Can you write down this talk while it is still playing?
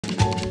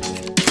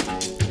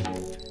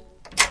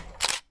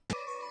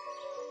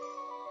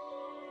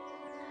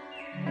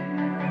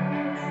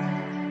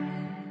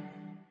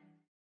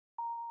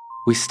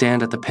We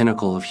stand at the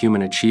pinnacle of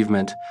human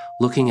achievement,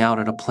 looking out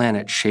at a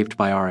planet shaped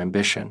by our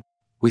ambition.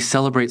 We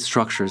celebrate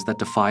structures that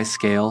defy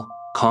scale,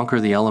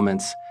 conquer the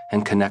elements,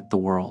 and connect the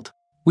world.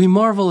 We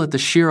marvel at the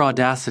sheer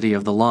audacity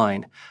of the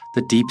line,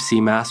 the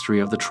deep-sea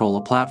mastery of the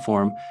Trolla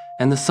platform,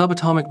 and the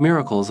subatomic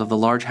miracles of the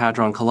Large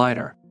Hadron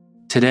Collider.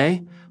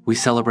 Today, we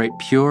celebrate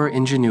pure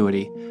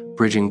ingenuity,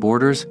 bridging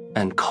borders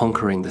and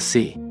conquering the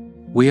sea.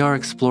 We are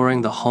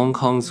exploring the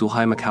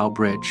Kong-Zhuhai-Macau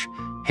Bridge,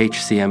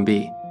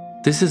 HZMB.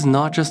 This is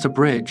not just a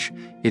bridge,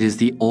 it is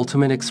the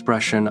ultimate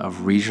expression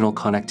of regional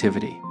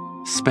connectivity.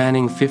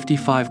 Spanning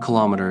 55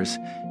 kilometers,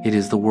 it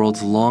is the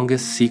world's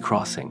longest sea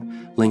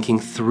crossing, linking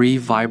 3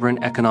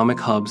 vibrant economic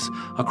hubs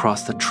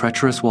across the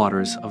treacherous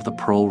waters of the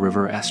Pearl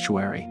River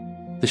estuary.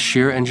 The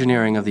sheer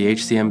engineering of the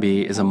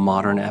HZMB is a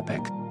modern epic.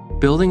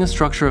 Building a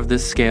structure of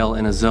this scale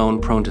in a zone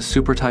prone to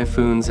super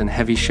typhoons and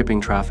heavy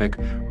shipping traffic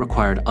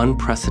required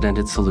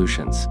unprecedented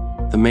solutions.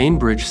 The main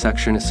bridge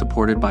section is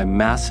supported by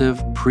massive,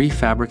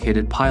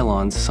 prefabricated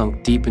pylons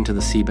sunk deep into the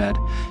seabed,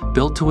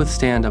 built to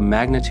withstand a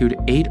magnitude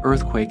 8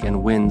 earthquake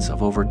and winds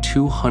of over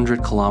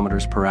 200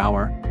 kilometers per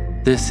hour.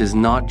 This is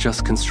not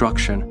just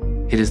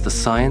construction, it is the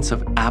science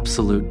of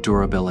absolute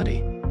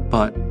durability.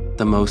 But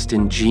the most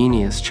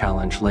ingenious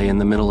challenge lay in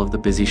the middle of the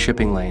busy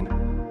shipping lane.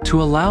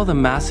 To allow the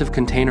massive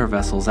container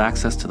vessels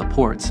access to the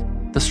ports,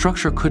 the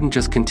structure couldn't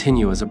just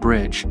continue as a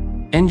bridge.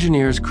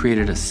 Engineers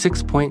created a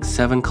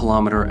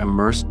 6.7-kilometer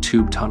immersed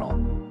tube tunnel.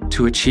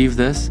 To achieve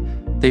this,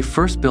 they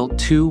first built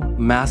 2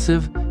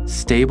 massive,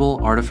 stable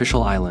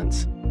artificial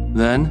islands.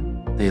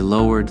 Then, they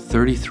lowered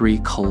 33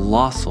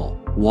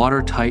 colossal,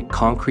 watertight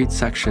concrete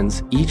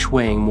sections, each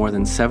weighing more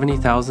than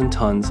 70,000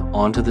 tons,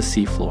 onto the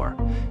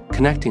seafloor,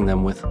 connecting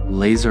them with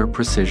laser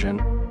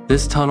precision.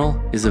 This tunnel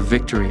is a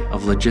victory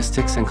of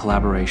logistics and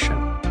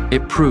collaboration.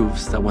 It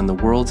proves that when the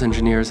world's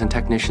engineers and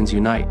technicians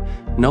unite,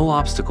 no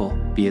obstacle,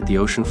 be it the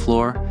ocean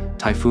floor,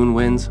 typhoon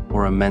winds,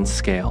 or immense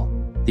scale.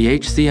 The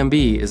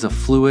HZMB is a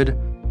fluid,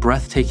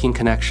 breathtaking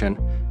connection,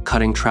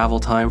 cutting travel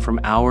time from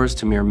hours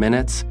to mere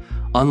minutes,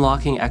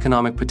 unlocking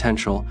economic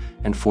potential,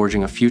 and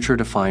forging a future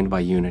defined by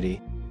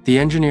unity. The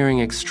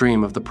engineering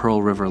extreme of the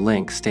Pearl River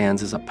Link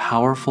stands as a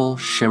powerful,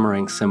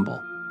 shimmering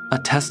symbol, a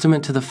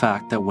testament to the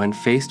fact that when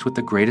faced with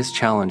the greatest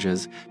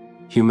challenges,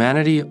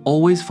 humanity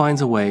always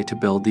finds a way to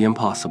build the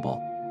impossible.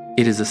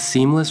 It is a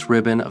seamless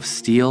ribbon of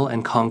steel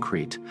and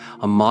concrete,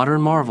 a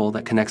modern marvel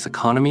that connects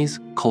economies,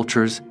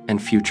 cultures,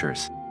 and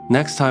futures.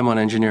 Next time on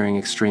Engineering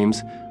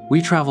Extremes,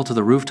 we travel to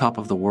the rooftop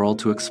of the world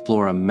to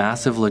explore a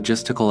massive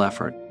logistical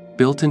effort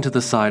built into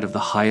the side of the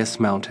highest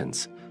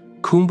mountains,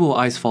 Khumbu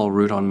Icefall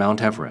Route on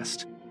Mount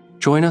Everest.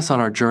 Join us on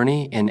our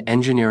journey in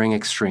Engineering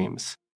Extremes.